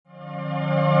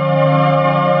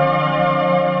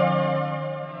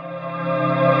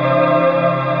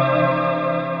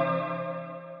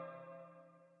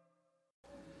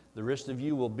rest of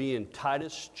you will be in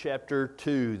Titus chapter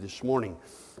 2 this morning.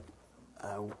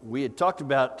 We had talked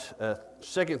about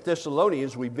 2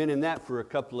 Thessalonians. We've been in that for a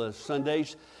couple of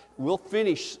Sundays. We'll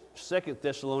finish 2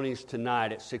 Thessalonians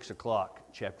tonight at 6 o'clock,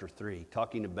 chapter 3,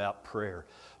 talking about prayer.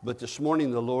 But this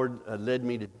morning the Lord led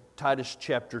me to Titus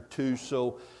chapter 2.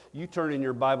 So you turn in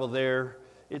your Bible there.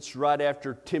 It's right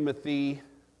after Timothy.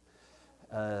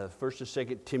 1st and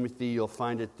 2nd Timothy, you'll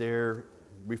find it there.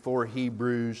 Before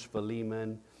Hebrews,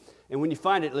 Philemon. And when you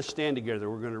find it, let's stand together.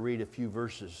 We're going to read a few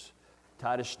verses.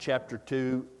 Titus chapter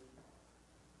 2.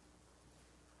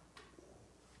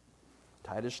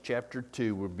 Titus chapter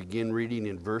 2. We'll begin reading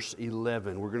in verse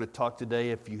 11. We're going to talk today,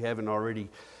 if you haven't already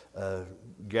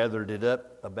gathered it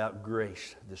up, about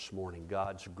grace this morning,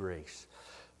 God's grace.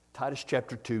 Titus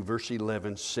chapter 2, verse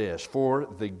 11 says, "For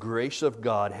the grace of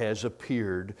God has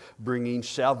appeared, bringing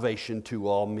salvation to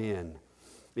all men,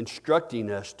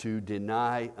 instructing us to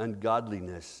deny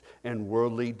ungodliness and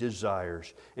worldly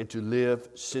desires, and to live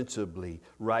sensibly,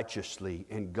 righteously,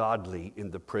 and godly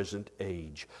in the present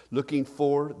age, looking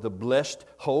for the blessed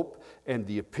hope and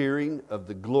the appearing of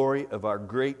the glory of our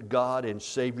great God and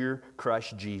Savior,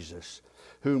 Christ Jesus,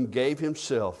 whom gave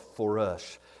himself for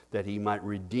us, that he might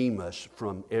redeem us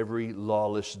from every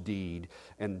lawless deed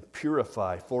and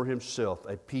purify for himself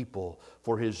a people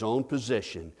for his own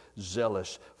possession,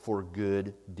 zealous for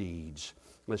good deeds."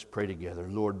 Let's pray together.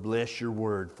 Lord, bless your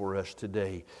word for us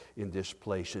today in this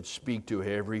place and speak to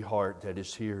every heart that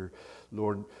is here.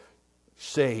 Lord,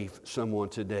 save someone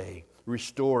today.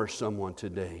 Restore someone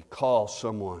today. Call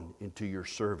someone into your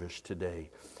service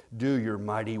today. Do your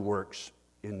mighty works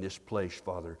in this place,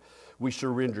 Father. We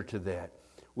surrender to that.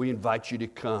 We invite you to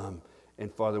come. And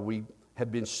Father, we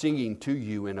have been singing to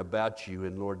you and about you.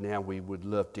 And Lord, now we would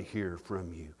love to hear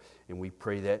from you. And we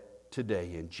pray that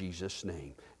today in Jesus'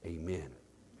 name. Amen.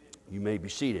 You may be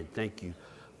seated. Thank you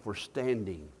for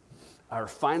standing. Our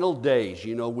final days,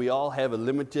 you know, we all have a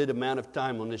limited amount of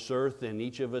time on this earth, and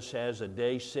each of us has a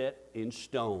day set in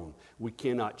stone. We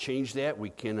cannot change that. We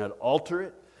cannot alter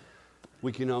it.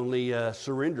 We can only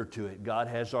surrender to it. God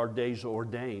has our days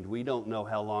ordained. We don't know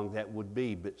how long that would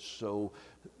be, but so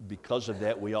because of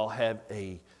that, we all have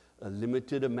a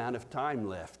limited amount of time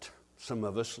left. Some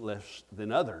of us less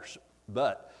than others.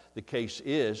 But the case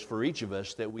is for each of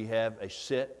us that we have a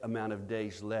set amount of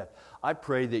days left. I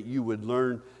pray that you would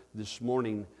learn this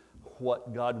morning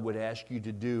what God would ask you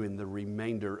to do in the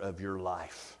remainder of your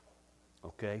life.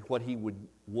 Okay, what he would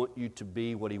want you to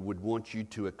be, what he would want you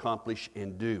to accomplish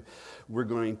and do. We're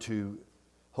going to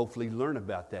hopefully learn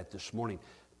about that this morning.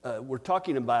 We're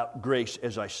talking about grace,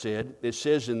 as I said. It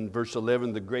says in verse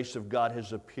 11, the grace of God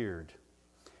has appeared.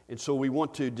 And so we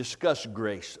want to discuss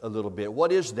grace a little bit.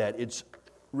 What is that? It's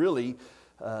really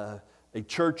a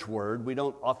church word. We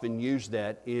don't often use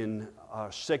that in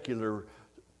our secular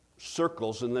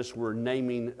circles unless we're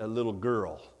naming a little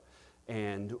girl.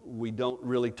 And we don't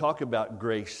really talk about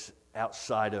grace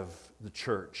outside of the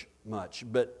church much.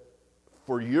 But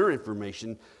for your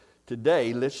information,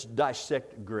 today, let's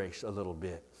dissect grace a little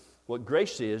bit. What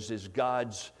grace is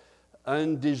God's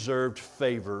undeserved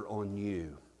favor on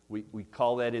you. We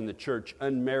call that in the church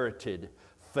unmerited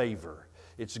favor.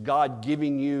 It's God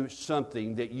giving you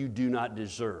something that you do not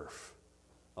deserve.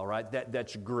 All right,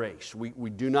 that's grace. We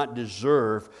do not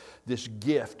deserve this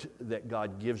gift that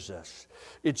God gives us.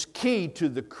 It's key to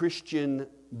the Christian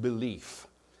belief.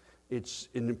 It's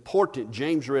an important,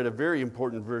 James read a very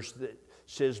important verse that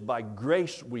says, by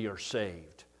grace we are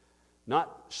saved.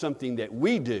 Not something that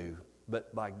we do,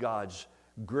 but by God's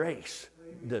grace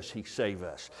does he save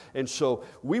us. And so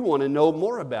we want to know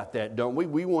more about that, don't we?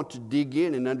 We want to dig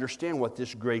in and understand what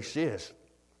this grace is.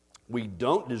 We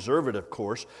don't deserve it, of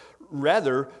course.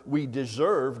 Rather, we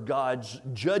deserve God's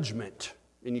judgment.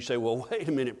 And you say, well, wait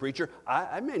a minute, preacher.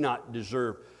 I may not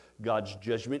deserve God's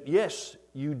judgment. Yes,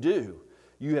 you do.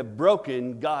 You have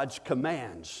broken God's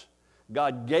commands.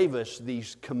 God gave us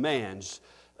these commands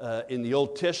in the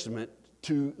Old Testament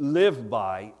to live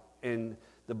by. And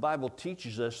the Bible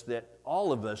teaches us that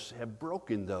all of us have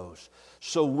broken those.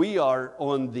 So we are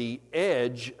on the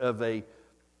edge of a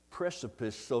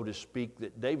precipice, so to speak,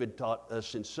 that David taught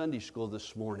us in Sunday school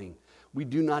this morning. We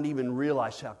do not even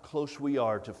realize how close we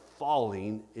are to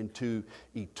falling into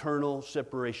eternal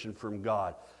separation from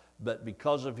God. But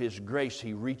because of his grace,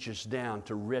 he reaches down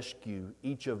to rescue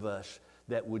each of us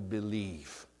that would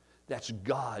believe. That's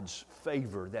God's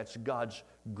favor. That's God's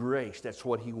grace. That's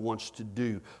what he wants to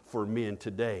do for men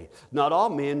today. Not all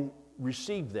men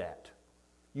receive that.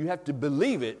 You have to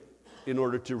believe it in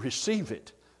order to receive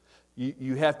it.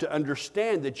 You have to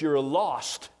understand that you're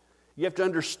lost. You have to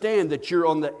understand that you're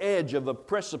on the edge of a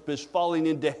precipice falling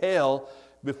into hell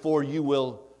before you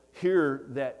will hear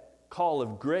that call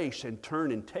of grace and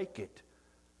turn and take it.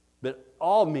 But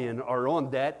all men are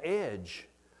on that edge.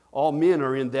 All men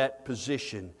are in that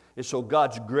position. And so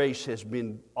God's grace has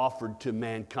been offered to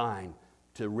mankind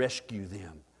to rescue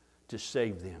them, to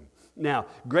save them. Now,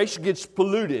 grace gets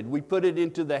polluted. We put it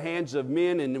into the hands of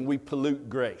men and then we pollute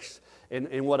grace.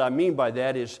 And what I mean by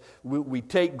that is we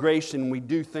take grace and we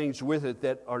do things with it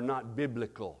that are not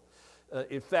biblical.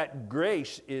 In fact,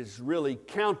 grace is really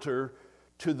counter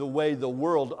to the way the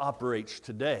world operates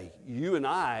today. You and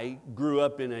I grew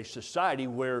up in a society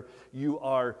where you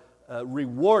are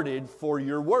rewarded for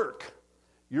your work.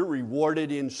 You're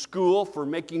rewarded in school for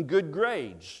making good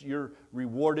grades. You're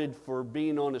rewarded for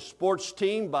being on a sports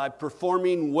team by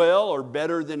performing well or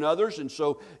better than others, and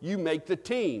so you make the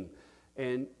team.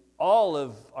 And all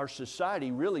of our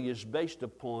society really is based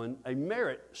upon a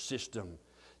merit system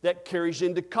that carries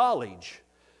into college,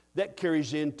 that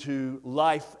carries into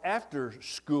life after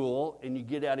school, and you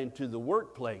get out into the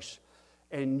workplace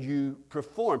and you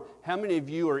perform. How many of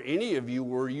you or any of you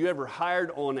were you ever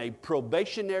hired on a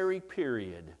probationary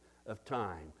period of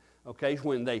time? Okay,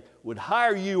 when they would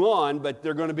hire you on, but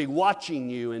they're going to be watching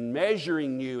you and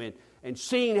measuring you and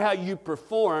seeing how you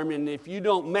perform, and if you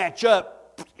don't match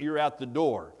up, you're out the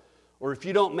door. Or if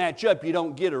you don't match up, you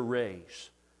don't get a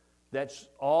raise. That's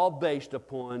all based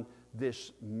upon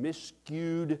this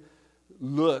miscued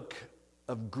look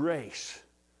of grace.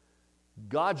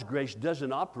 God's grace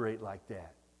doesn't operate like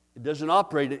that. It doesn't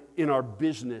operate in our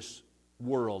business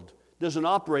world. It doesn't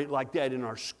operate like that in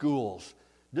our schools.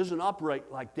 It doesn't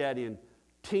operate like that in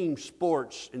team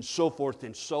sports and so forth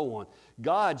and so on.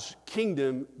 God's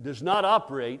kingdom does not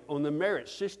operate on the merit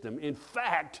system. In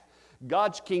fact,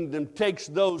 God's kingdom takes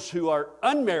those who are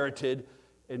unmerited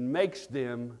and makes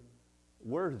them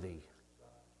worthy.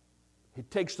 It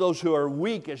takes those who are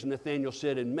weak, as Nathaniel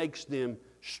said, and makes them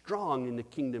strong in the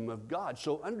kingdom of God.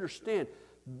 So understand,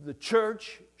 the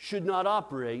church should not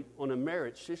operate on a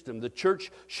merit system. The church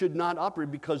should not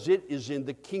operate because it is in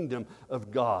the kingdom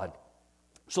of God.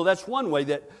 So that's one way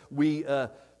that we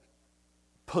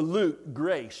pollute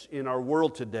grace in our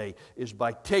world today, is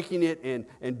by taking it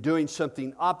and doing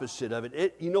something opposite of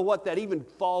it. You know what? That even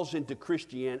falls into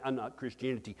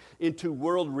into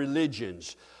world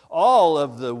religions. All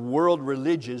of the world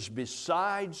religions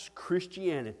besides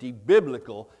Christianity,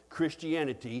 biblical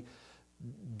Christianity,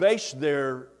 base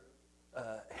their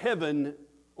heaven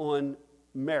on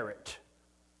merit.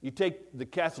 You take the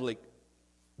Catholic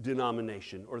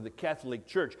denomination or the Catholic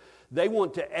Church, they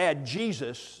want to add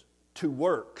Jesus to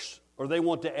works, or they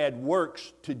want to add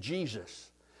works to Jesus.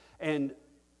 And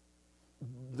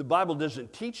the Bible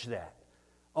doesn't teach that.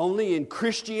 Only in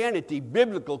Christianity,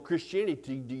 biblical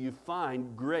Christianity, do you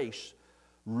find grace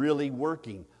really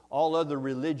working. All other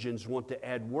religions want to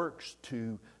add works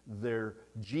to their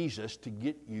Jesus to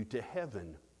get you to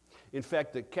heaven. In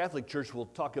fact, the Catholic Church will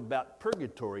talk about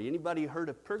purgatory. Anybody heard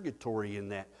of purgatory in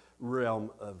that realm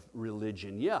of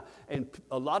religion? Yeah, and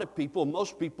a lot of people,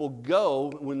 most people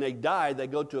go, when they die, they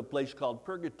go to a place called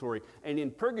purgatory. And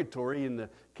in purgatory, in the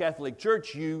Catholic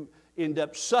Church, you end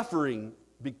up suffering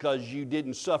because you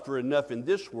didn't suffer enough in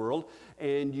this world,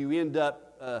 and you end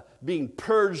up being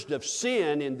purged of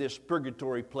sin in this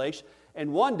purgatory place.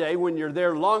 And one day, when you're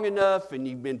there long enough, and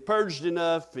you've been purged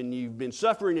enough, and you've been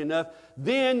suffering enough,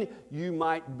 then you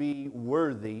might be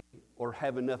worthy or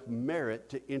have enough merit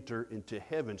to enter into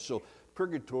heaven. So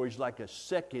purgatory is like a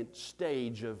second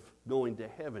stage of going to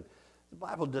heaven. The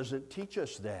Bible doesn't teach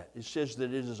us that. It says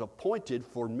that it is appointed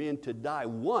for men to die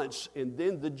once and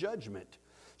then the judgment.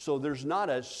 So there's not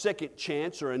a second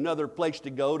chance or another place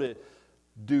to go to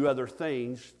do other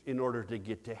things in order to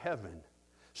get to heaven.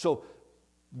 So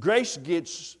grace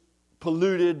gets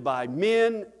polluted by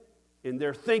men in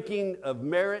their thinking of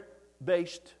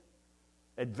merit-based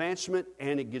advancement,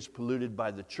 and it gets polluted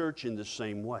by the church in the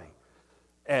same way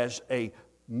as a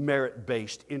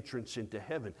merit-based entrance into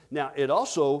heaven. Now, it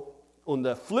also, on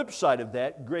the flip side of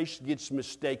that, grace gets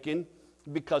mistaken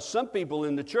because some people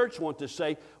in the church want to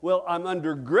say, well, I'm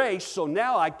under grace, so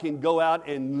now I can go out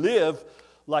and live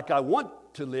like I want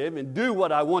to live and do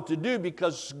what I want to do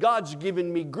because God's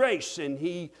given me grace and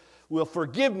He will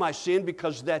forgive my sin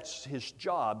because that's His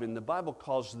job. And the Bible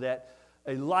calls that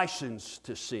a license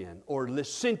to sin or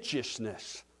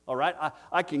licentiousness. All right?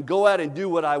 I can go out and do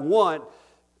what I want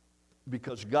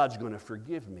because God's going to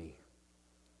forgive me.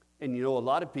 And you know, a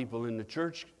lot of people in the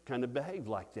church kind of behave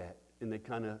like that, and they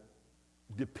kind of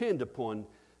depend upon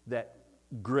that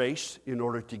grace in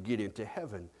order to get into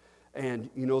heaven. And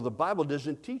you know, the Bible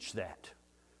doesn't teach that.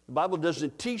 The Bible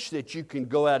doesn't teach that you can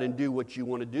go out and do what you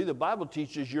want to do. The Bible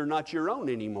teaches you're not your own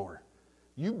anymore.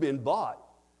 You've been bought.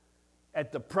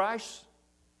 at the price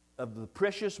of the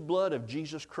precious blood of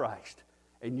Jesus Christ,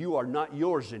 and you are not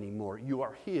yours anymore. You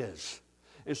are His.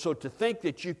 And so to think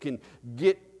that you can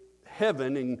get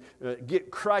heaven and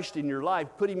get Christ in your life,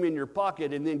 put Him in your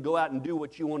pocket, and then go out and do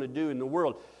what you want to do in the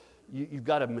world, you've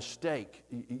got a mistake.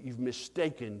 You've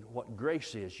mistaken what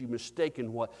grace is. You've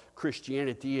mistaken what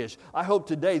Christianity is. I hope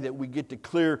today that we get to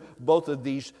clear both of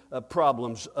these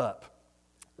problems up.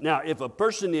 Now, if a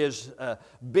person is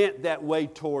bent that way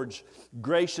towards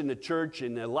grace in the church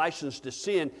and a license to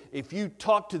sin, if you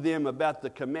talk to them about the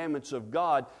commandments of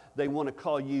God, they want to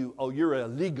call you, oh, you're a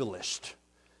legalist.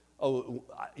 Oh,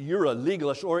 you're a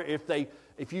legalist. Or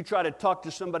if you try to talk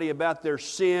to somebody about their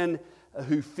sin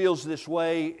who feels this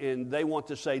way and they want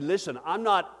to say, listen, I'm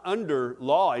not under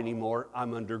law anymore,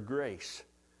 I'm under grace.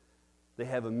 They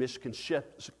have a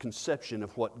misconception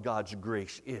of what God's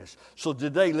grace is. So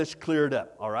today, let's clear it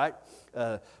up, all right?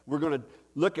 We're going to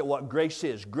look at what grace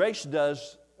is. Grace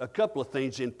does a couple of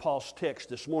things in Paul's text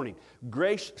this morning.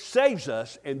 Grace saves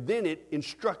us, and then it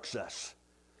instructs us.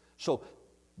 So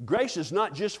grace is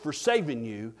not just for saving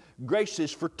you. Grace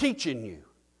is for teaching you.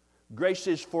 Grace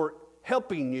is for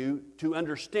helping you to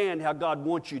understand how God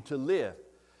wants you to live.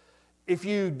 If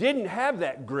you didn't have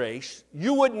that grace,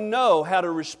 you wouldn't know how to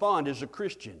respond as a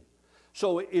Christian.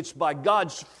 So it's by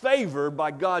God's favor, by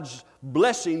God's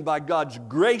blessing, by God's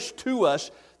grace to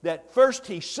us that first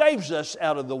He saves us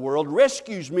out of the world,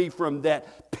 rescues me from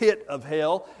that pit of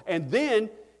hell, and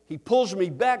then He pulls me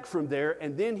back from there,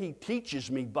 and then He teaches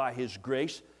me by His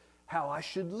grace how I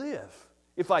should live.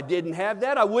 If I didn't have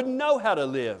that, I wouldn't know how to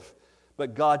live.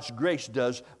 But God's grace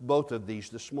does both of these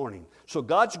this morning. So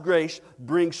God's grace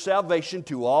brings salvation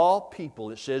to all people,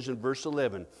 it says in verse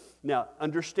 11. Now,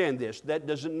 understand this. That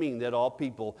doesn't mean that all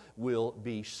people will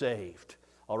be saved.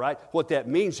 All right? What that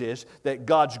means is that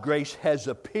God's grace has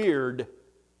appeared,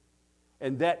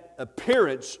 and that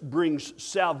appearance brings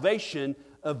salvation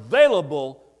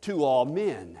available to all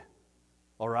men.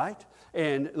 All right?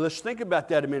 And let's think about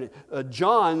that a minute.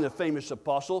 John, the famous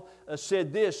apostle,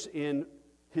 said this in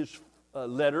his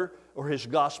letter or his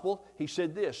gospel. He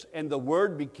said this, and the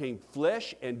Word became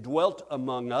flesh and dwelt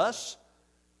among us,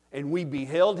 and we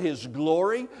beheld His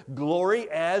glory, glory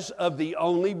as of the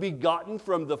only begotten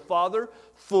from the Father,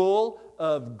 full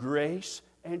of grace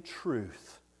and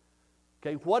truth.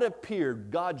 Okay, what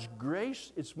appeared? God's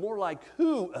grace? It's more like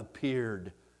who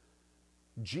appeared?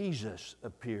 Jesus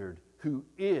appeared, who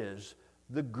is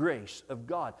the grace of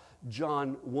God.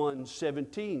 John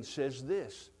 1:17 says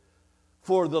this,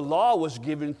 for the law was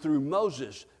given through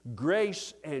Moses.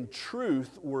 Grace and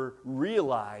truth were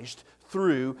realized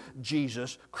through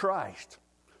Jesus Christ.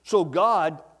 So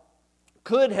God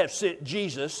could have sent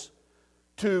Jesus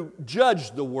to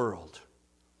judge the world.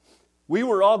 We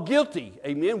were all guilty,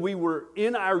 amen? We were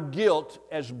in our guilt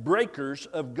as breakers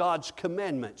of God's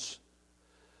commandments.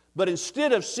 But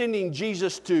instead of sending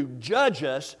Jesus to judge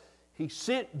us, He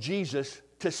sent Jesus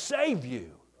to save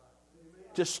you,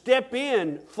 to step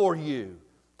in for you,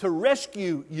 to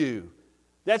rescue you.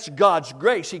 That's God's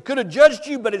grace. He could have judged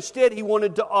you, but instead He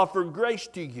wanted to offer grace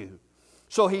to you.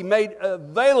 So He made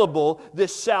available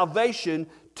this salvation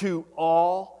to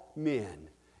all men.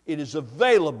 It is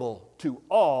available to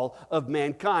all of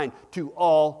mankind, to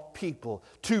all people,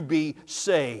 to be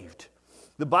saved.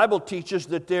 The Bible teaches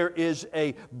that there is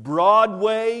a broad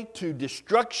way to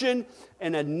destruction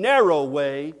and a narrow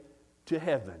way to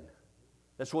heaven.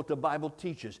 That's what the Bible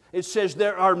teaches. It says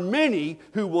there are many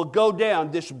who will go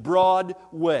down this broad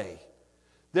way.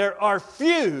 There are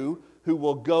few who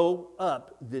will go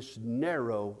up this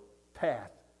narrow path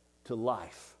to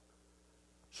life.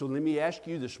 So let me ask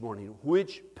you this morning,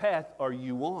 which path are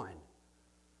you on?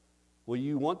 Well,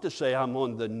 you want to say, I'm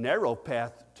on the narrow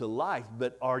path to life,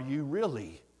 but are you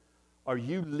really? Are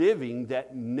you living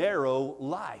that narrow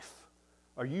life?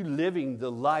 Are you living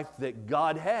the life that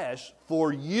God has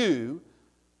for you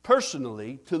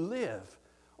personally to live?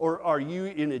 Or are you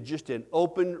in just an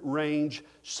open range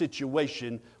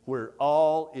situation where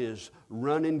all is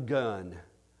run and gun,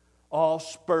 all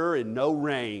spur and no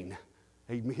rein?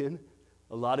 Amen?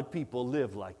 A lot of people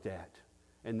live like that.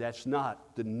 And that's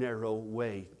not the narrow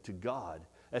way to God.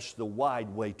 That's the wide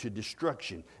way to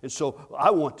destruction. And so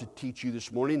I want to teach you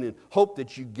this morning and hope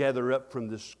that you gather up from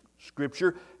this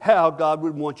Scripture how God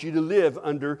would want you to live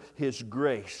under His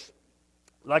grace.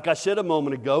 Like I said a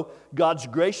moment ago, God's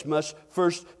grace must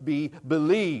first be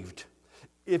believed.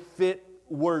 If it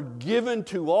were given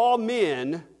to all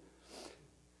men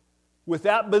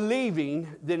without believing,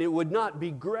 then it would not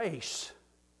be grace.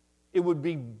 It would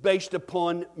be based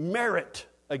upon merit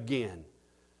again.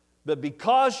 But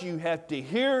because you have to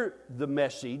hear the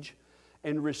message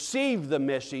and receive the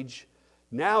message,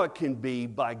 Now it can be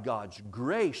by God's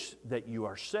grace that you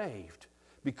are saved,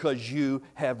 because you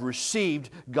have received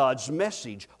God's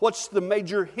message. What's the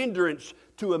major hindrance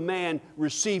to a man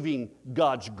receiving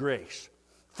God's grace?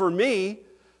 For me,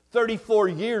 34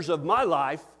 years of my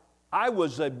life, I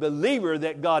was a believer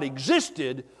that God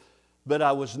existed, but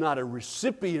I was not a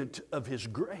recipient of His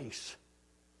grace.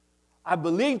 I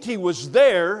believed He was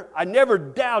there. I never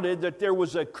doubted that there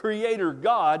was a Creator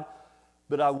God,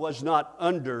 but I was not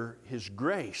under His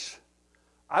grace.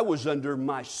 I was under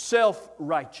my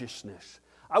self-righteousness.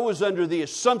 I was under the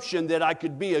assumption that I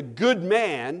could be a good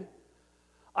man.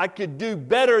 I could do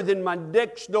better than my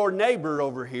next door neighbor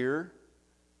over here,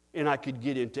 and I could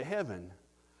get into heaven.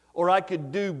 Or I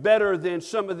could do better than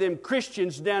some of them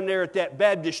Christians down there at that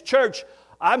Baptist church.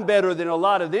 I'm better than a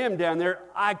lot of them down there.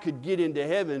 I could get into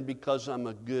heaven because I'm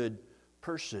a good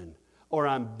person. Or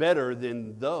I'm better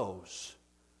than those.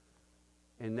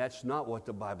 And that's not what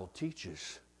the Bible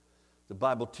teaches. The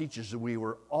Bible teaches that we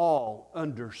were all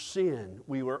under sin.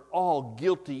 We were all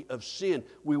guilty of sin.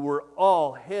 We were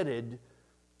all headed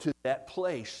to that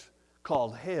place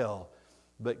called hell.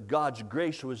 But God's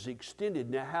grace was extended.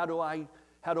 Now, how do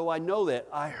I know that?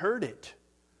 I heard it.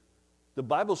 The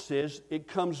Bible says it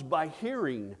comes by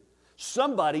hearing.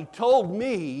 Somebody told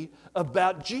me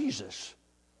about Jesus.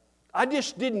 I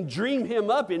just didn't dream Him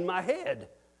up in my head.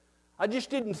 I just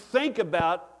didn't think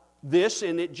about this,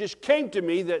 and it just came to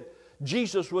me that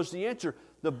Jesus was the answer.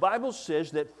 The Bible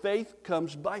says that faith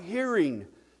comes by hearing.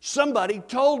 Somebody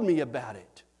told me about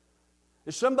it.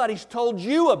 And somebody's told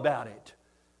you about it.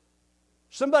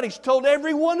 Somebody's told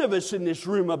every one of us in this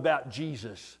room about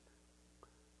Jesus.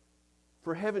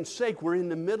 For heaven's sake, we're in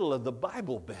the middle of the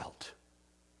Bible Belt.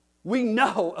 We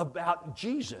know about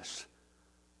Jesus.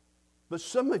 But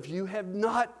some of you have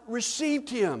not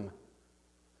received Him.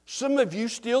 Some of you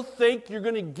still think you're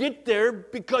going to get there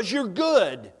because you're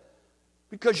good,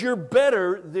 because you're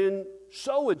better than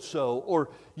so-and-so, or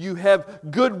you have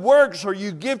good works, or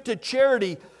you give to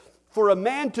charity. For a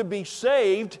man to be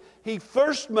saved, he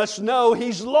first must know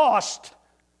he's lost.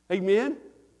 Amen?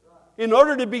 In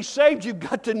order to be saved, you've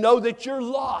got to know that you're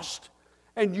lost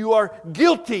and you are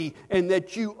guilty and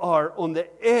that you are on the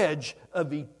edge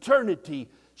of eternity,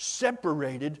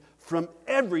 separated from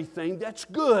everything that's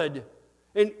good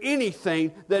and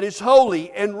anything that is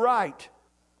holy and right.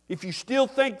 If you still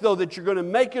think, though, that you're going to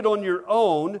make it on your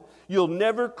own, you'll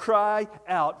never cry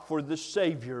out for the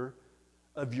Savior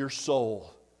of your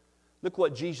soul. Look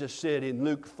what Jesus said in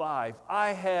Luke 5. I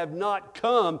have not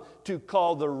come to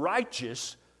call the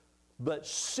righteous, but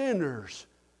sinners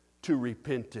to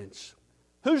repentance.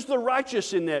 Who's the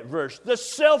righteous in that verse? The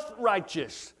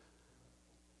self-righteous.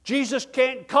 Jesus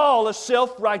can't call a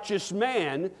self-righteous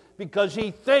man because he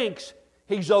thinks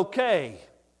he's okay.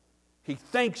 He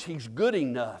thinks he's good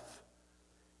enough.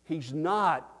 He's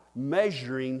not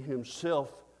measuring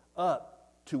himself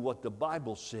up to what the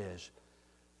Bible says.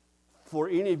 For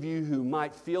any of you who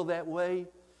might feel that way,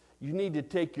 you need to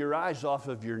take your eyes off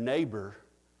of your neighbor.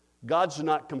 God's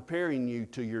not comparing you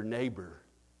to your neighbor.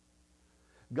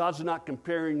 God's not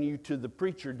comparing you to the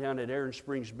preacher down at Aaron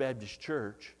Springs Baptist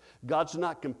Church. God's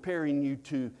not comparing you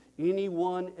to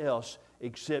anyone else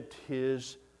except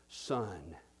His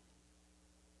Son.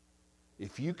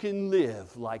 If you can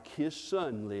live like His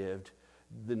Son lived,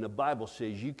 then the Bible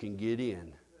says you can get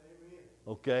in.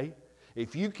 Okay?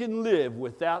 If you can live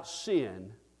without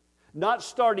sin, not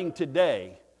starting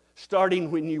today,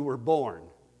 starting when you were born.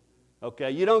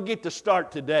 Okay? You don't get to start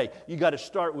today. You got to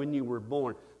start when you were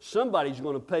born. Somebody's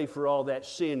going to pay for all that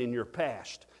sin in your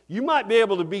past. You might be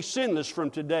able to be sinless from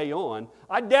today on.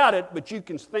 I doubt it, but you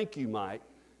can think you might.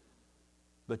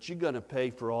 But you're going to pay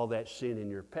for all that sin in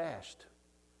your past.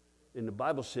 And the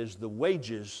Bible says the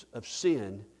wages of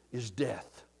sin is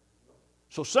death.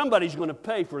 So somebody's going to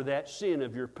pay for that sin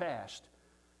of your past.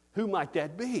 Who might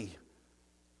that be?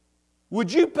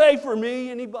 Would you pay for me?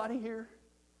 Anybody here?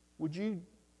 Would you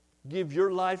give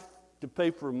your life to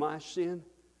pay for my sin?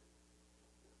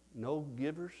 No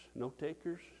givers? No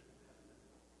takers?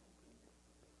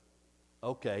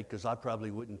 Okay, because I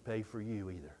probably wouldn't pay for you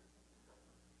either.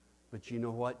 But you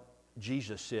know what?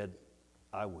 Jesus said,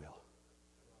 I will.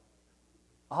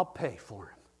 I'll pay for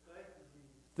him.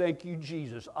 Thank you,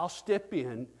 Jesus. I'll step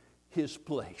in His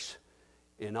place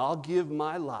and I'll give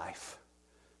my life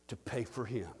to pay for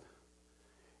Him.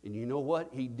 And you know what?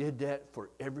 He did that for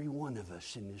every one of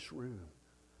us in this room.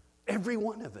 Every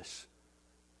one of us.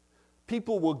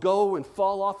 People will go and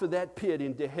fall off of that pit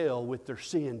into hell with their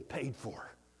sin paid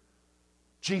for.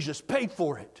 Jesus paid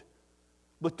for it.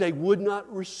 But they would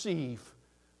not receive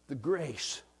the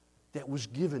grace that was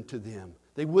given to them.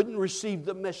 They wouldn't receive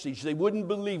the message. They wouldn't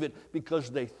believe it because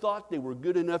they thought they were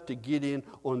good enough to get in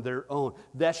on their own.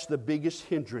 That's the biggest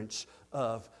hindrance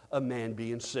of a man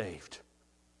being saved.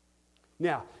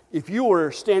 Now, if you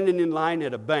were standing in line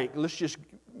at a bank, let's just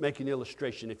make an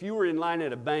illustration. If you were in line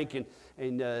at a bank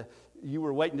and you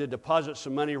were waiting to deposit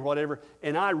some money or whatever,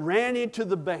 and I ran into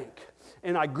the bank,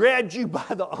 and I grabbed you by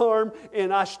the arm,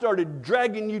 and I started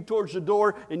dragging you towards the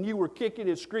door, and you were kicking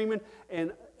and screaming,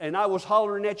 and I was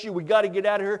hollering at you, we got to get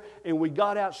out of here, and we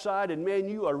got outside, and man,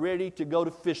 you are ready to go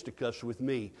to fisticuffs with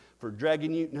me for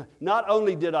dragging you. Not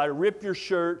only did I rip your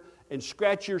shirt and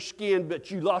scratch your skin, but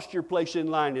you lost your place in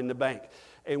line in the bank.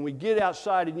 And we get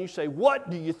outside, and you say, what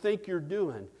do you think you're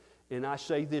doing? And I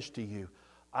say this to you,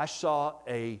 I saw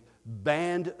a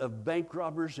band of bank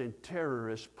robbers and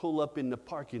terrorists pull up in the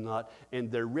parking lot, and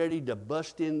they're ready to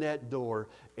bust in that door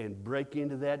and break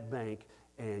into that bank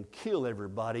and kill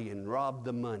everybody and rob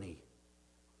the money.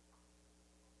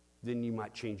 Then you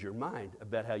might change your mind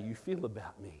about how you feel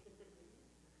about me.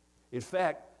 In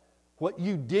fact, what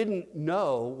you didn't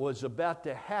know was about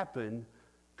to happen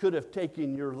could have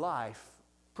taken your life,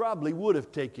 probably would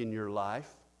have taken your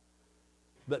life,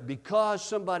 but because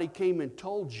somebody came and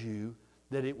told you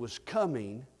that it was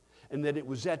coming and that it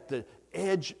was at the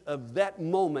edge of that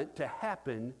moment to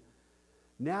happen,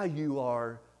 now you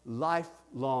are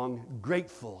lifelong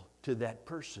grateful to that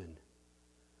person.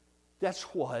 That's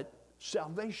what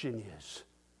salvation is.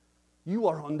 You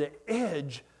are on the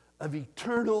edge of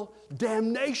eternal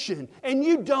damnation, and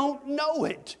you don't know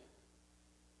it.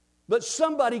 But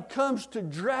somebody comes to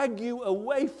drag you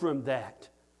away from that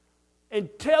and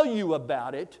tell you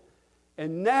about it,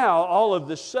 and now all of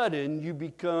a sudden you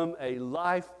become a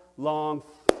lifelong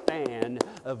fan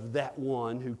of that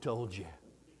one who told you.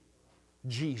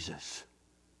 Jesus.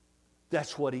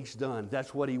 That's what He's done.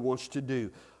 That's what He wants to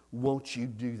do. Won't you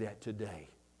do that today?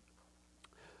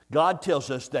 God tells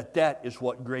us that that is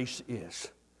what grace is.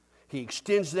 He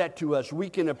extends that to us. We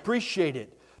can appreciate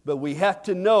it, but we have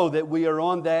to know that we are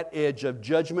on that edge of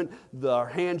judgment. Our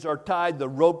hands are tied, the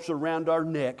rope's around our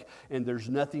neck, and there's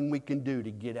nothing we can do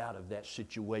to get out of that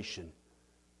situation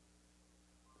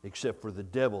except for the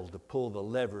devil to pull the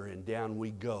lever, and down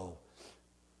we go,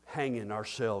 hanging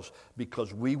ourselves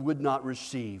because we would not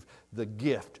receive the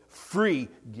gift, free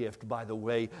gift, by the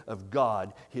way of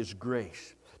God, His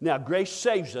grace. Now, grace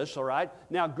saves us, all right?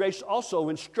 Now, grace also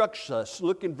instructs us.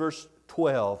 Look in verse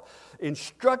 12.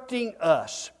 Instructing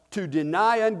us to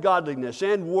deny ungodliness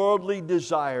and worldly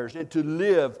desires and to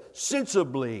live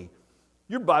sensibly.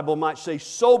 Your Bible might say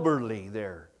soberly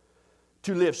there.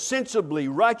 To live sensibly,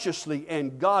 righteously,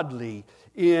 and godly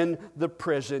in the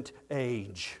present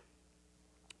age.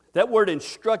 That word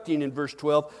instructing in verse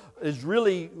 12 is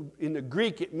really, in the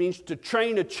Greek, it means to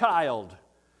train a child,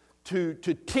 to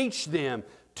teach them,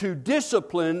 to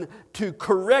discipline, to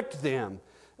correct them.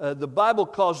 The Bible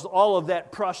calls all of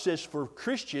that process for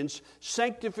Christians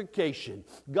sanctification.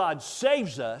 God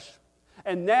saves us,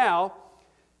 and now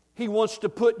He wants to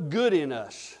put good in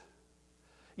us.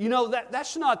 You know,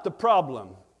 that's not the problem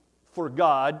for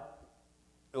God.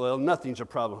 Well, nothing's a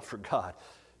problem for God.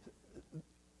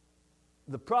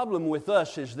 The problem with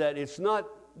us is that it's not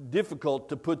difficult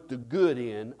to put the good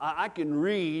in. I can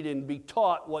read and be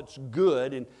taught what's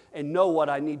good and know what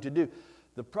I need to do.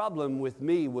 The problem with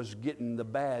me was getting the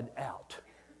bad out.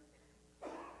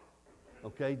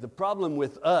 Okay? The problem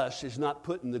with us is not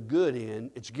putting the good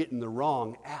in, it's getting the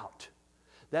wrong out.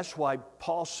 That's why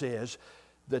Paul says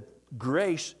that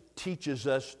grace teaches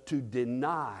us to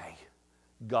deny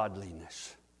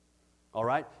godliness. All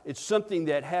right? It's something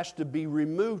that has to be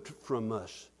removed from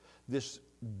us. This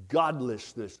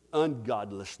godlessness,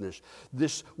 ungodlessness,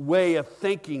 this way of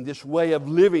thinking, this way of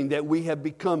living that we have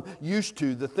become used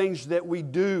to, the things that we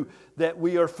do that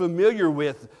we are familiar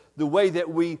with, the way that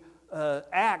we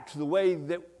act, the way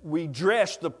that we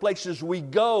dress, the places we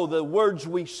go, the words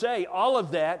we say, all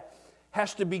of that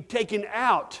has to be taken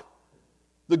out.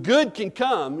 The good can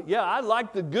come. Yeah, I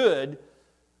like the good,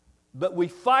 but we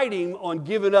fight Him on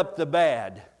giving up the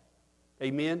bad.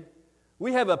 Amen?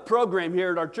 We have a program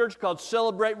here at our church called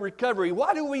Celebrate Recovery.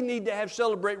 Why do we need to have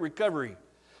Celebrate Recovery?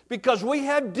 Because we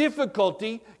have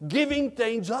difficulty giving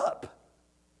things up.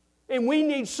 And we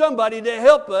need somebody to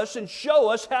help us and show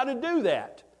us how to do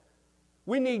that.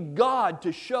 We need God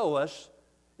to show us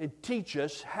and teach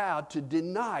us how to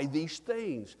deny these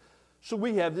things. So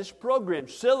we have this program,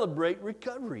 Celebrate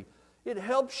Recovery. It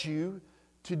helps you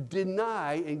to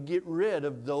deny and get rid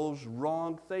of those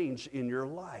wrong things in your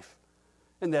life.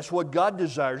 And that's what God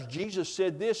desires. Jesus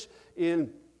said this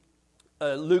in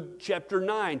Luke chapter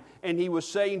 9. And He was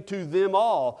saying to them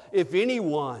all, if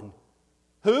anyone,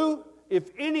 who?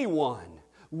 If anyone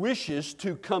wishes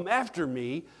to come after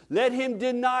me, let him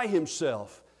deny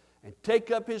himself and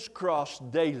take up his cross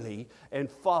daily and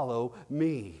follow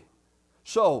me.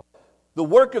 So, the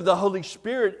work of the Holy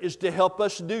Spirit is to help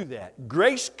us do that.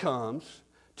 Grace comes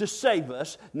to save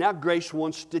us. Now grace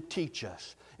wants to teach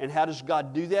us. And how does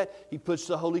God do that? He puts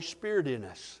the Holy Spirit in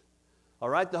us. All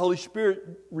right? The Holy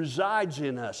Spirit resides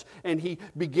in us. And He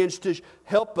begins to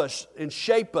help us and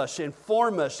shape us and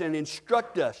form us and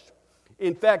instruct us.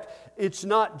 In fact, it's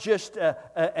not just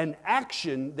an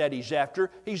action that He's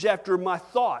after my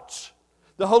thoughts.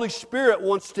 The Holy Spirit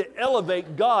wants to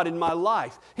elevate God in my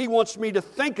life. He wants me to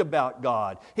think about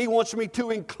God. He wants me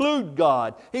to include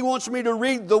God. He wants me to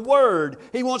read the Word.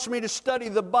 He wants me to study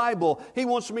the Bible. He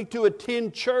wants me to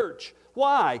attend church.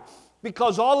 Why?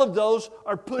 Because all of those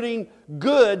are putting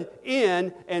good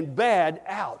in and bad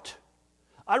out.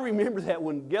 I remember that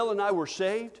when Gail and I were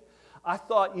saved, I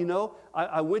thought,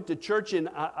 I went to church and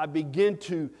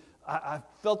I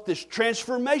felt this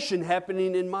transformation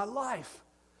happening in my life.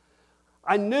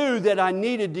 I knew that I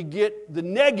needed to get the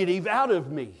negative out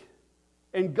of me.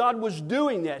 And God was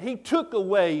doing that. He took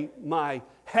away my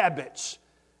habits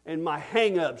and my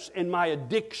hang-ups and my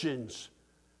addictions.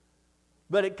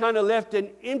 But it kind of left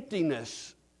an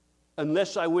emptiness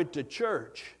unless I went to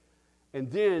church.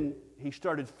 And then He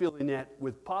started filling that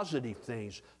with positive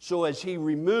things. So as He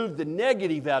removed the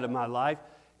negative out of my life,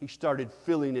 He started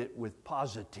filling it with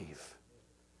positive.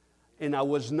 And I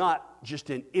was not just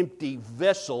an empty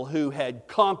vessel who had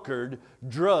conquered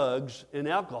drugs and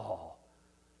alcohol.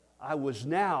 I was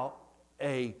now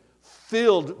a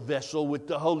filled vessel with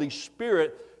the Holy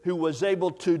Spirit who was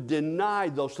able to deny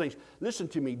those things. Listen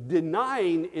to me,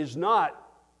 denying is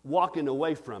not walking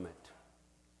away from it.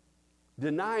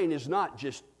 Denying is not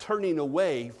just turning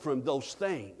away from those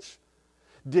things.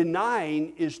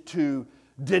 Denying is to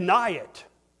deny it.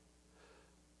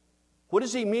 What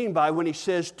does he mean by when he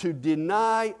says to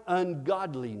deny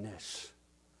ungodliness?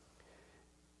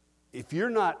 If you're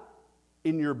not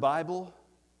in your Bible,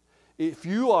 if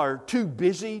you are too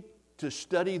busy to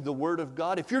study the Word of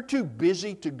God, if you're too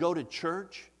busy to go to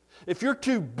church, if you're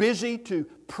too busy to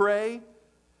pray,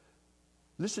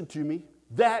 listen to me,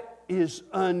 that is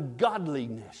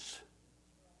ungodliness.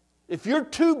 If you're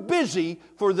too busy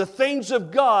for the things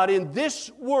of God in this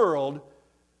world,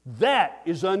 that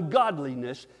is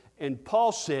ungodliness. And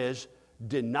Paul says,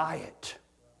 deny it.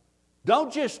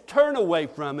 Don't just turn away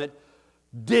from it.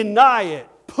 Deny it.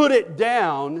 Put it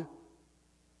down.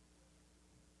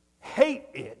 Hate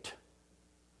it.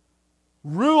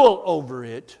 Rule over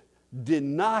it.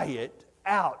 Deny it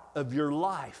out of your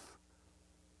life.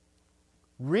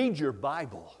 Read your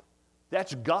Bible.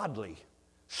 That's godly.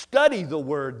 Study the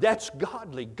Word. That's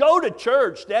godly. Go to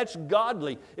church. That's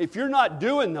godly. If you're not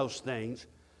doing those things,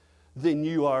 then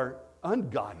you are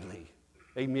ungodly.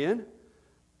 Amen?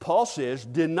 Paul says,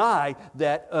 deny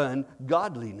that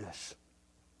ungodliness.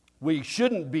 We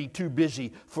shouldn't be too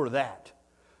busy for that.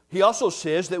 He also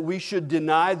says that we should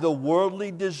deny the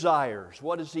worldly desires.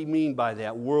 What does he mean by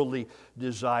that, worldly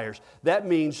desires? That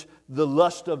means the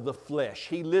lust of the flesh.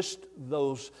 He lists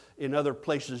those in other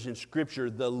places in Scripture,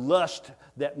 the lust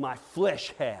that my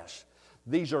flesh has.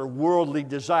 These are worldly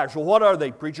desires. Well, what are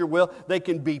they, preacher? Well, they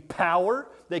can be power,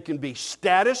 they can be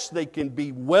status, they can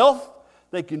be wealth,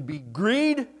 they can be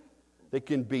greed, they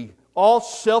can be all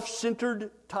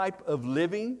self-centered type of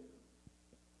living.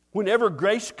 Whenever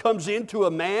grace comes into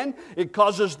a man, it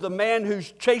causes the man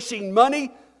who's chasing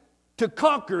money to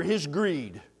conquer his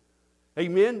greed.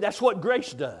 Amen? That's what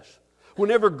grace does.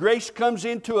 Whenever grace comes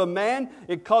into a man,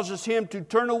 it causes him to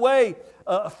turn away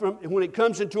when it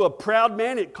comes into a proud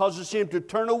man, it causes him to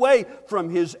turn away from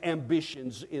his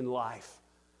ambitions in life.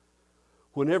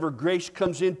 Whenever grace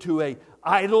comes into an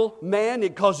idle man,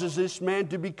 it causes this man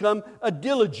to become a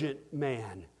diligent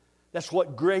man. That's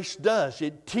what grace does.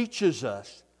 It teaches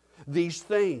us these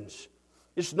things.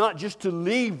 It's not just to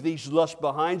leave these lusts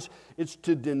behind, it's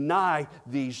to deny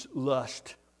these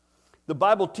lusts. The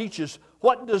Bible teaches,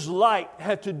 what does light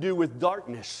have to do with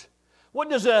darkness? What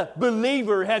does a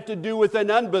believer have to do with an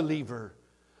unbeliever?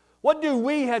 What do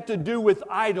we have to do with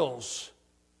idols?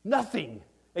 Nothing.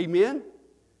 Amen?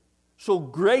 So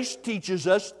grace teaches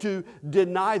us to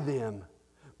deny them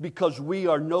because we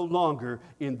are no longer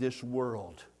in this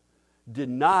world.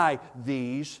 Deny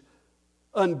these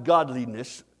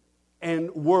ungodliness and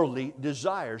worldly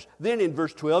desires. Then in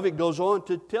verse 12 it goes on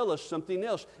to tell us something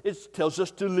else. It tells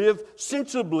us to live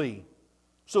sensibly.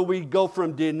 So we go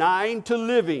from denying to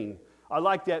living. I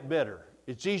like that better.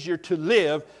 It's easier to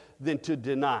live than to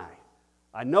deny.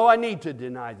 I know I need to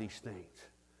deny these things.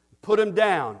 Put them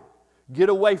down. Get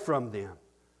away from them.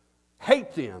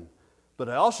 Hate them. but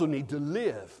I also need to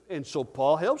live. And so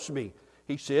Paul helps me.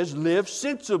 He says, live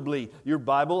sensibly. Your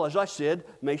Bible, as I said,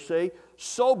 may say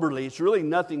soberly. It's really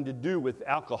nothing to do with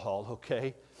alcohol,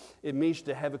 okay? It means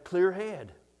to have a clear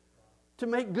head, to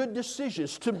make good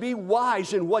decisions, to be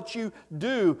wise in what you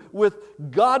do with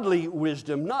godly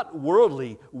wisdom, not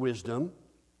worldly wisdom.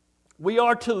 We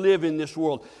are to live in this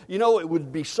world. You know, it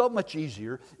would be so much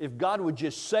easier if God would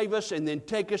just save us and then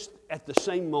take us at the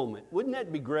same moment. Wouldn't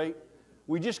that be great?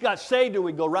 We just got saved and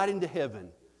we go right into heaven.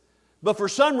 But for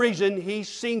some reason, He's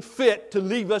seen fit to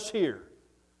leave us here.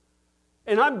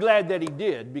 And I'm glad that He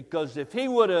did, because if He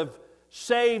would have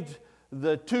saved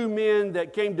the two men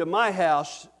that came to my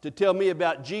house to tell me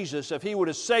about Jesus, if He would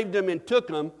have saved them and took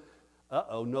them,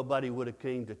 nobody would have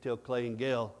came to tell Clay and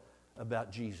Gail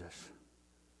about Jesus.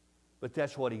 But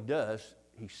that's what He does.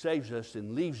 He saves us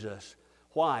and leaves us.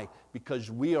 Why?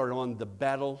 Because we are on the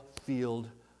battlefield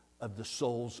of the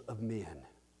souls of men.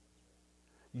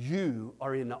 You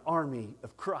are in the army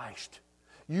of Christ.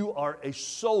 You are a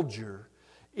soldier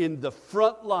in the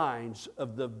front lines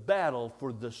of the battle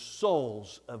for the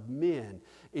souls of men.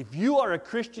 If you are a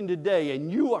Christian today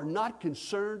and you are not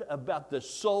concerned about the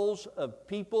souls of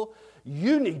people,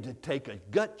 you need to take a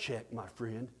gut check, my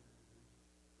friend.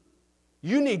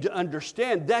 You need to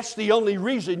understand that's the only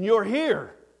reason you're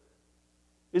here,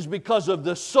 is because of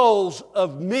the souls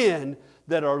of men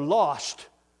that are lost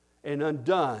and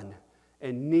undone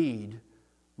and need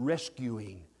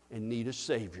rescuing and need a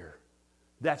Savior.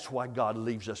 That's why God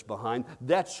leaves us behind.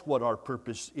 That's what our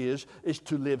purpose is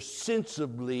to live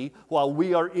sensibly while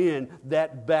we are in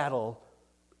that battle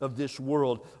of this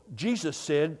world. Jesus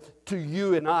said to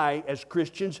you and I as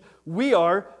Christians, we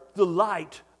are the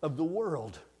light of the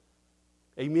world.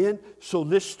 Amen? So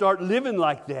let's start living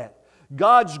like that.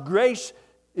 God's grace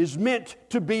is meant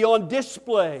to be on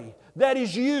display. That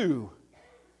is you.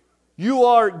 You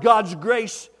are God's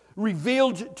grace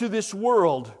revealed to this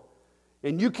world.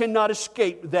 And you cannot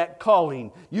escape that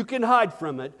calling. You can hide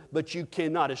from it, but you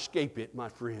cannot escape it, my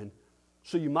friend.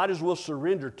 So you might as well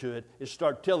surrender to it and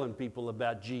start telling people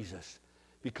about Jesus,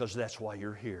 because that's why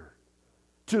you're here,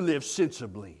 to live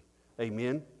sensibly.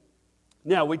 Amen?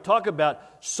 Now, we talk about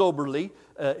soberly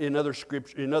in other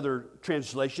scripture, in other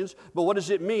translations, but what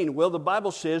does it mean? Well, the Bible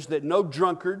says that no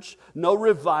drunkards, no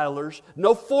revilers,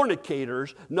 no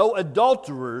fornicators, no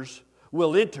adulterers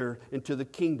will enter into the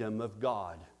kingdom of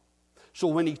God. So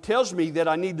when He tells me that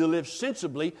I need to live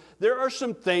sensibly, there are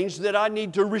some things that I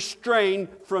need to restrain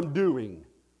from doing.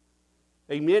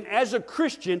 Amen? As a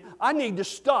Christian, I need to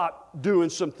stop doing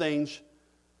some things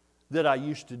that I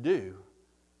used to do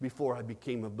before I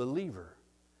became a believer.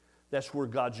 That's where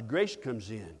God's grace comes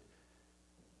in.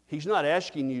 He's not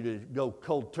asking you to go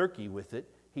cold turkey with it.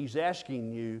 He's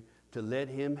asking you to let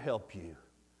Him help you.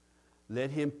 Let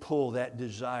Him pull that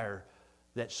desire,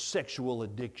 that sexual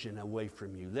addiction away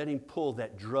from you. Let Him pull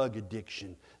that drug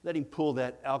addiction. Let Him pull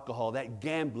that alcohol, that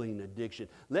gambling addiction.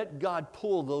 Let God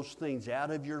pull those things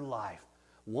out of your life,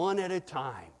 one at a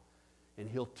time. And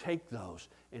He'll take those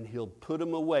and He'll put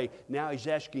them away. Now He's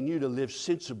asking you to live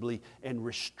sensibly and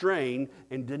restrain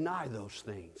and deny those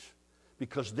things.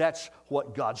 Because that's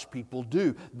what God's people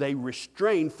do. They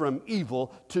restrain from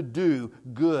evil to do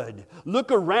good.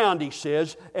 Look around, He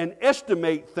says, and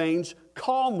estimate things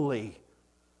calmly.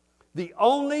 The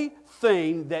only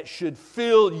thing that should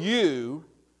fill you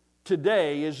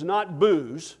today is not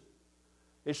booze,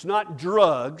 it's not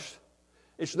drugs,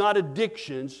 it's not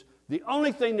addictions. The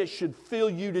only thing that should fill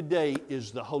you today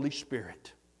is the Holy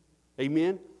Spirit.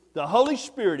 Amen? The Holy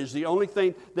Spirit is the only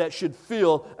thing that should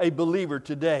fill a believer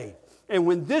today. And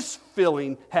when this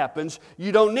filling happens,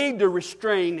 you don't need to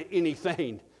restrain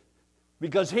anything,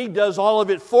 because He does all of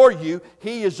it for you.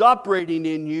 He is operating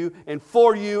in you and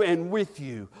for you and with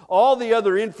you. All the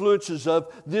other influences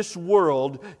of this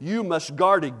world you must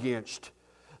guard against.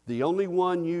 The only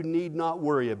one you need not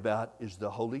worry about is the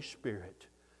Holy Spirit.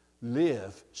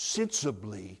 Live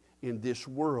sensibly in this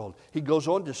world. He goes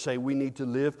on to say we need to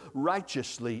live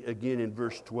righteously again in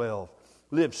verse 12.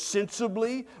 Live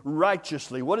sensibly,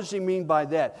 righteously. What does he mean by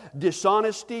that?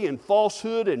 Dishonesty and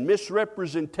falsehood and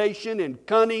misrepresentation and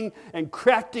cunning and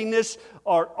craftiness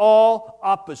are all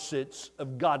opposites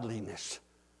of godliness.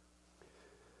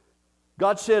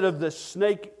 God said of the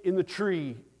snake in the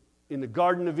tree in the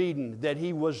Garden of Eden that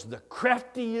he was the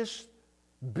craftiest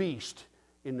beast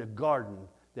in the garden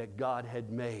that God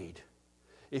had made.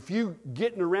 If you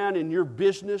getting around in your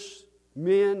business,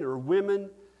 men or women,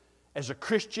 as a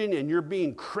Christian, and you're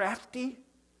being crafty,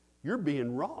 you're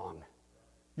being wrong.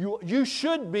 You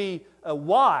should be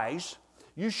wise.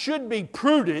 You should be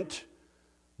prudent.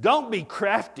 Don't be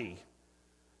crafty.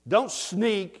 Don't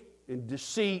sneak and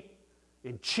deceit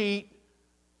and cheat,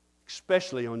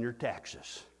 especially on your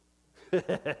taxes.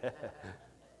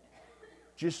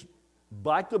 Just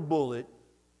bite the bullet,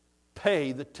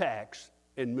 pay the tax,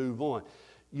 and move on.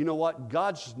 You know what?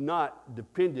 God's not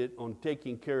dependent on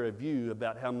taking care of you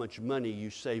about how much money you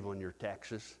save on your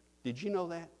taxes. Did you know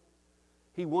that?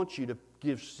 He wants you to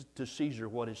give to Caesar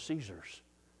what is Caesar's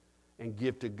and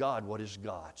give to God what is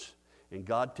God's. And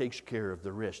God takes care of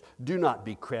the rest. Do not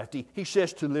be crafty. He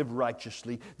says to live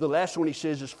righteously. The last one he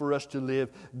says is for us to live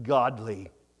godly.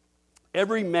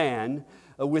 Every man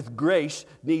with grace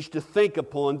needs to think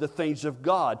upon the things of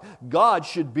God. God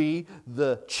should be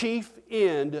the chief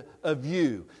end of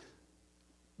you.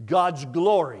 God's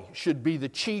glory should be the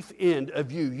chief end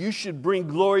of you. You should bring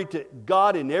glory to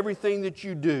God in everything that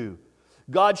you do.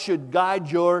 God should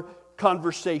guide your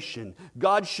conversation.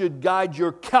 God should guide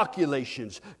your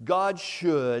calculations. God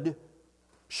should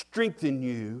strengthen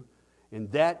you,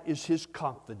 and that is His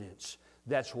confidence.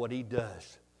 That's what He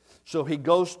does. So He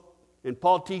goes, and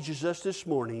Paul teaches us this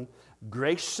morning,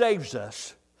 grace saves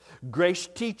us. Grace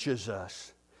teaches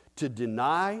us to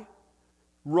deny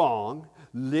wrong,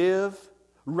 live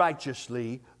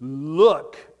righteously,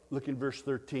 look in verse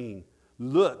 13,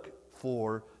 look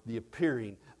for the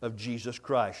appearing of Jesus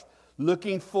Christ.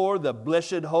 Looking for the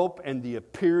blessed hope and the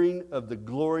appearing of the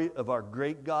glory of our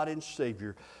great God and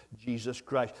Savior, Jesus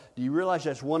Christ. Do you realize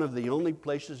that's one of the only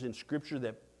places in Scripture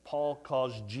that Paul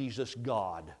calls Jesus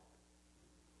God?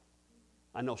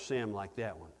 I know Sam liked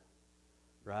that one,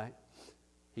 right?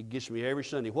 He gets me every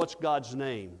Sunday. What's God's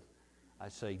name? I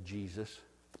say Jesus.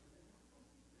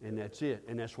 And that's it.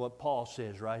 And that's what Paul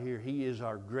says right here. He is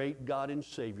our great God and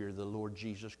Savior, the Lord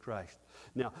Jesus Christ.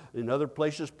 Now, in other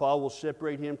places, Paul will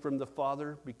separate Him from the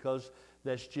Father because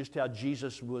that's just how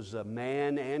Jesus was a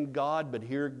man and God. But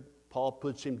here, Paul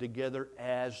puts Him together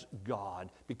as God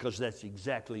because that's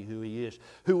exactly who He is.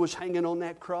 Who was hanging on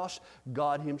that cross?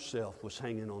 God Himself was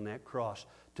hanging on that cross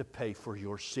to pay for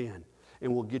your sin.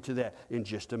 And we'll get to that in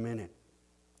just a minute.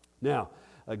 Now,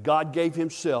 God gave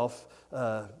Himself...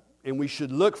 and we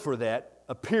should look for that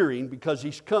appearing because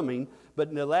He's coming.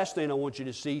 But the last thing I want you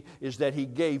to see is that He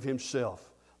gave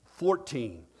Himself.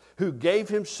 14. Who gave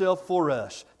Himself for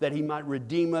us that He might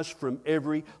redeem us from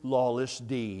every lawless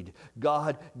deed.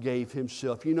 God gave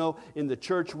Himself. You know, in the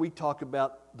church we talk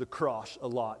about the cross a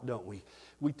lot, don't we?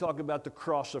 We talk about the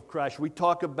cross of Christ. We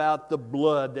talk about the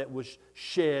blood that was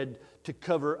shed to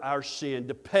cover our sin,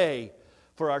 to pay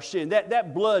for our sin.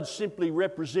 That blood simply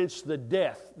represents the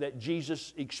death that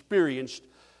Jesus experienced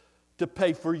to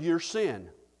pay for your sin.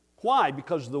 Why?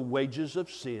 Because the wages of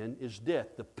sin is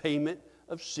death. The payment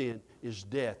of sin is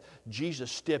death.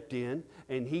 Jesus stepped in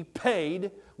and He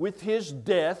paid with His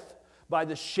death, by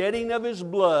the shedding of His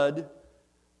blood,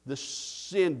 the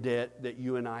sin debt that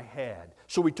you and I had.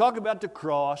 So we talk about the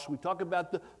cross, we talk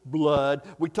about the blood,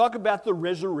 we talk about the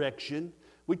resurrection,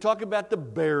 we talk about the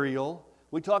burial,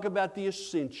 we talk about the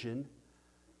ascension,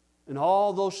 and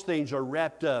all those things are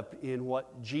wrapped up in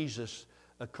what Jesus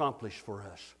accomplished for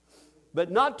us.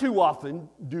 But not too often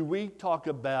do we talk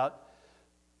about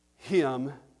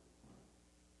Himself,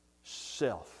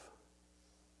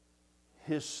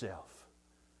 His self.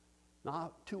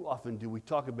 Not too often do we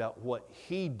talk about what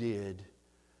He did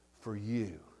for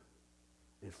you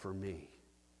and for me.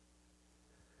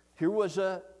 Here was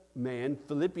a man,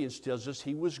 Philippians tells us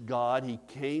he was God. He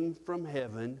came from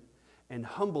heaven and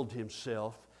humbled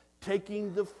Himself,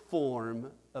 taking the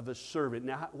form of a servant.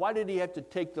 Now, why did He have to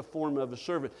take the form of a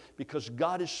servant? Because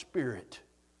God is spirit,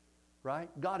 right?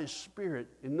 God is spirit,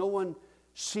 and no one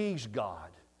sees God.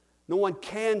 No one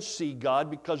can see God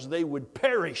because they would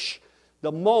perish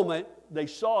the moment they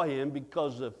saw Him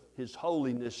because of His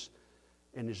holiness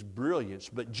and His brilliance.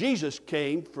 But Jesus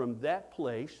came from that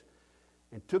place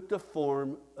and took the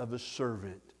form of a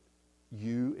servant,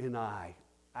 you and I,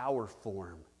 our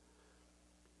form.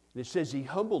 And it says He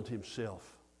humbled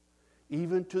Himself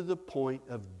even to the point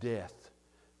of death,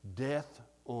 death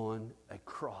on a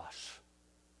cross.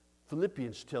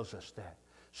 Philippians tells us that.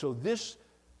 So this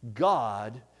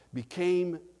God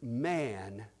became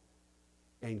man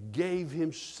and gave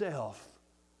Himself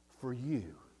for you.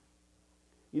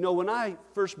 You know, when I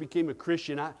first became a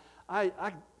Christian, I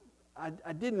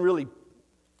didn't really...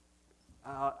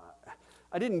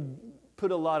 I didn't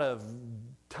put a lot of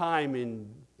time in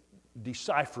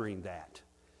deciphering that.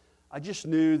 I just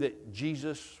knew that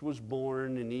Jesus was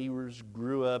born and He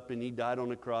grew up and He died on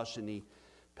the cross and He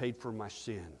paid for my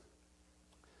sin.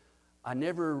 I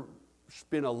never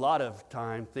spent a lot of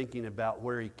time thinking about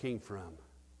where He came from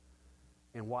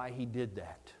and why He did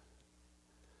that.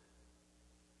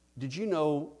 Did you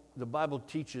know the Bible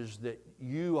teaches that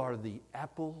you are the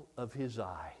apple of His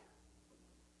eye?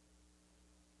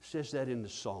 It says that in the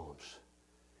Psalms.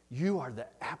 You are the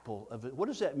apple of it. What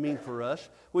does that mean for us?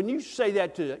 When you say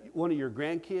that to one of your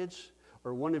grandkids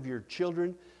or one of your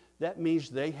children, that means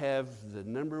they have the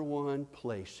number one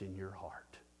place in your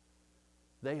heart.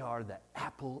 They are the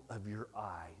apple of your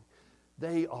eye.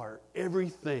 They are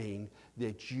everything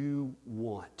that you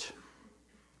want.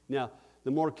 Now,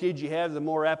 the more kids you have, the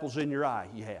more apples in your eye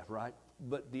you have, right?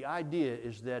 But the idea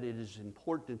is that it is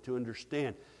important to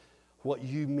understand what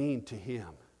you mean to Him.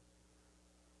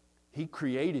 He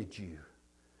created you.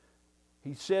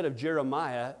 He said of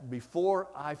Jeremiah, before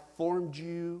I formed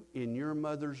you in your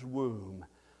mother's womb,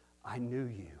 I knew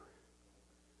you.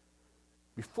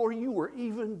 Before you were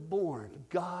even born,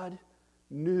 God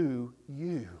knew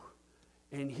you.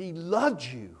 And He loved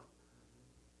you.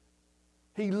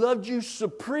 He loved you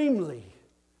supremely.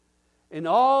 And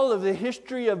all of the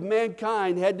history of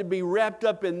mankind had to be wrapped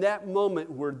up in that moment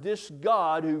where this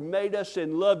God who made us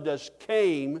and loved us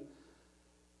came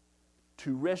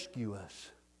to rescue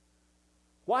us.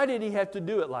 Why did He have to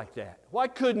do it like that? Why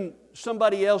couldn't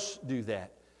somebody else do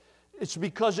that? It's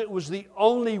because it was the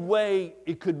only way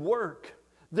it could work.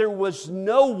 There was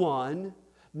no one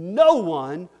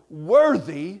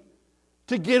worthy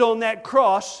to get on that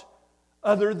cross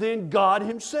other than God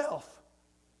Himself.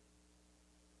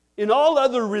 In all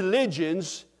other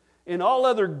religions, in all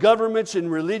other governments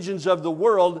and religions of the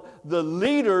world, the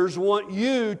leaders want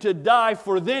you to die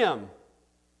for them.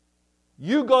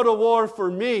 You go to war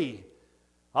for me.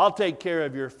 I'll take care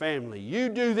of your family. You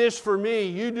do this for me.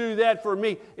 You do that for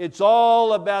me. It's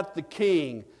all about the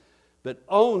king. But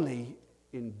only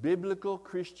in biblical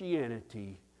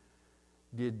Christianity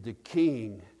did the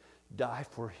king die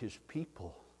for his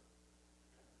people.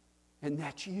 And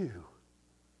that's you.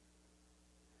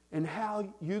 And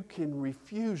how you can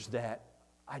refuse that,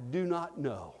 I do not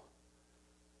know.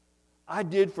 I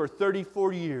did for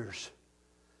 34 years.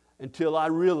 Until I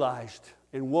realized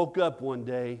and woke up one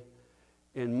day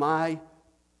and my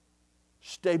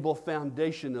stable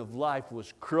foundation of life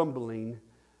was crumbling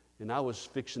and I was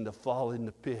fixing to fall in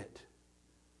the pit.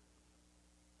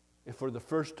 And for the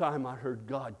first time I heard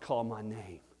God call my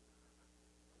name.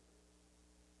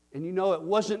 And you know, it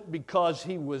wasn't because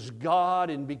He was God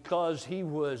and because He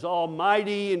was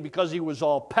almighty and because He was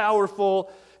all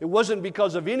powerful. It wasn't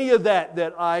because of any of that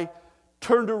that I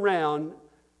turned around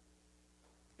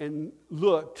and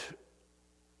looked.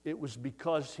 It was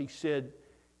because He said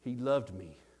He loved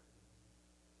me.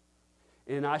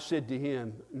 And I said to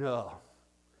Him, no,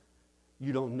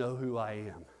 you don't know who I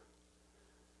am.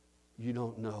 You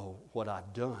don't know what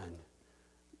I've done.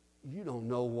 You don't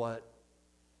know what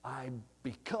I've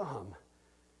become.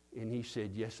 And He said,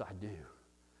 yes, I do.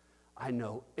 I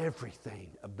know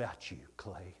everything about you,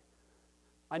 Clay.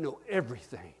 I know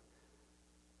everything.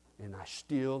 And I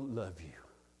still love you.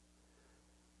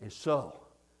 And so,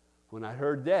 when I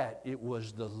heard that, it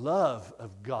was the love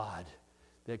of God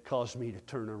that caused me to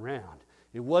turn around.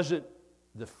 It wasn't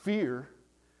the fear.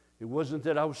 It wasn't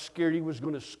that I was scared He was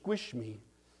going to squish me.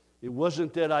 It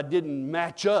wasn't that I didn't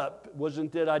match up. It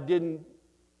wasn't that I didn't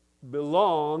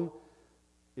belong.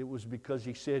 It was because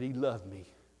He said He loved me.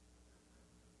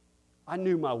 I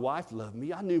knew my wife loved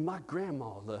me. I knew my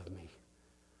grandma loved me.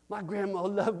 My grandma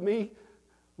loved me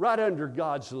right under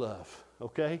God's love,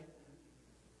 okay?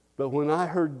 But when I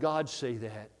heard God say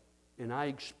that, and I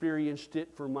experienced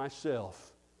it for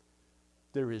myself,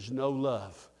 there is no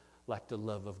love like the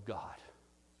love of God.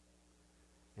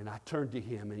 And I turned to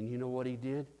Him, and you know what He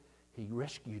did? He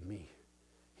rescued me.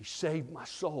 He saved my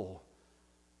soul.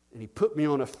 And He put me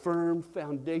on a firm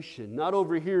foundation, not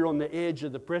over here on the edge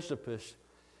of the precipice.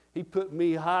 He put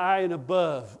me high and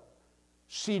above,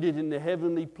 seated in the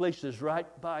heavenly places right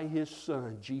by His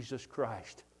Son, Jesus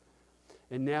Christ.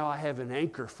 And now I have an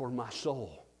anchor for my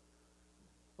soul.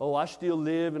 Oh, I still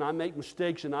live and I make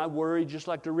mistakes and I worry just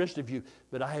like the rest of you.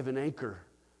 But I have an anchor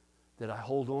that I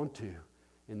hold on to.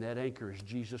 And that anchor is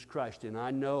Jesus Christ. And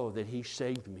I know that He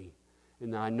saved me.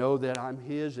 And I know that I'm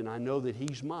His and I know that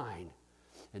He's mine.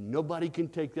 And nobody can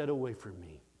take that away from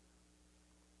me.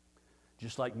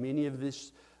 Just like many of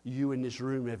you in this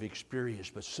room have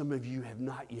experienced, but some of you have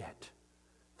not yet.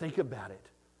 Think about it.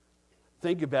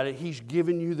 Think about it. He's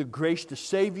given you the grace to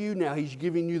save you. Now He's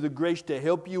giving you the grace to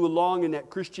help you along in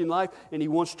that Christian life, and He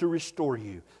wants to restore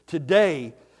you.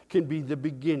 Today can be the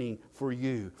beginning for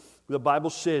you. The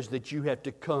Bible says that you have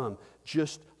to come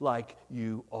just like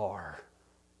you are.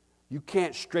 You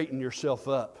can't straighten yourself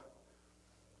up.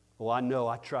 Oh, I know.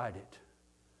 I tried it.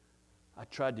 I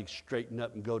tried to straighten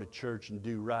up and go to church and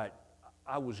do right.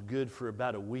 I was good for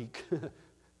about a week.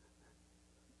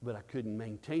 But I couldn't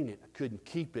maintain it. I couldn't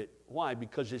keep it. Why?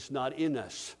 Because it's not in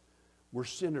us. We're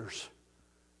sinners.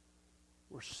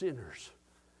 We're sinners.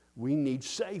 We need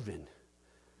saving.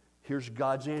 Here's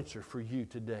God's answer for you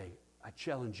today. I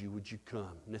challenge you, would you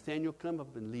come? Nathaniel, come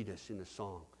up and lead us in a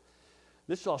song.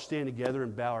 Let's all stand together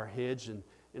and bow our heads, and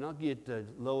I'll get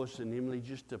Lois and Emily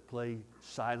just to play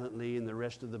silently and the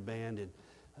rest of the band, and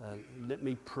let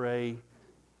me pray.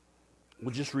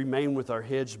 We'll just remain with our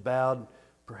heads bowed.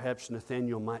 Perhaps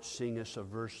Nathaniel might sing us a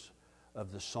verse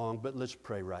of the song, but let's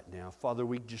pray right now. Father,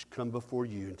 we just come before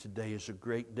you, and today is a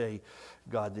great day,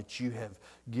 God, that you have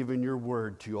given your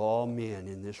word to all men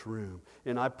in this room.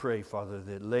 And I pray, Father,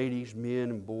 that ladies, men,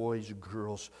 and boys, and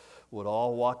girls would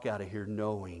all walk out of here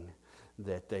knowing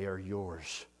that they are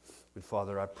yours. And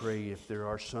Father, I pray if there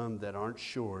are some that aren't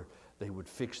sure, they would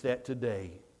fix that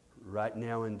today, right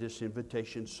now in this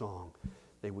invitation song.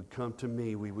 They would come to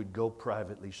me. We would go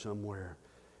privately somewhere.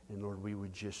 And Lord, we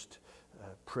would just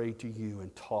pray to you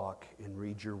and talk and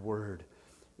read your word.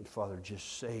 And Father,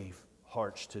 just save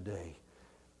hearts today.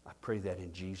 I pray that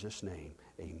in Jesus' name.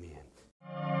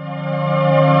 Amen.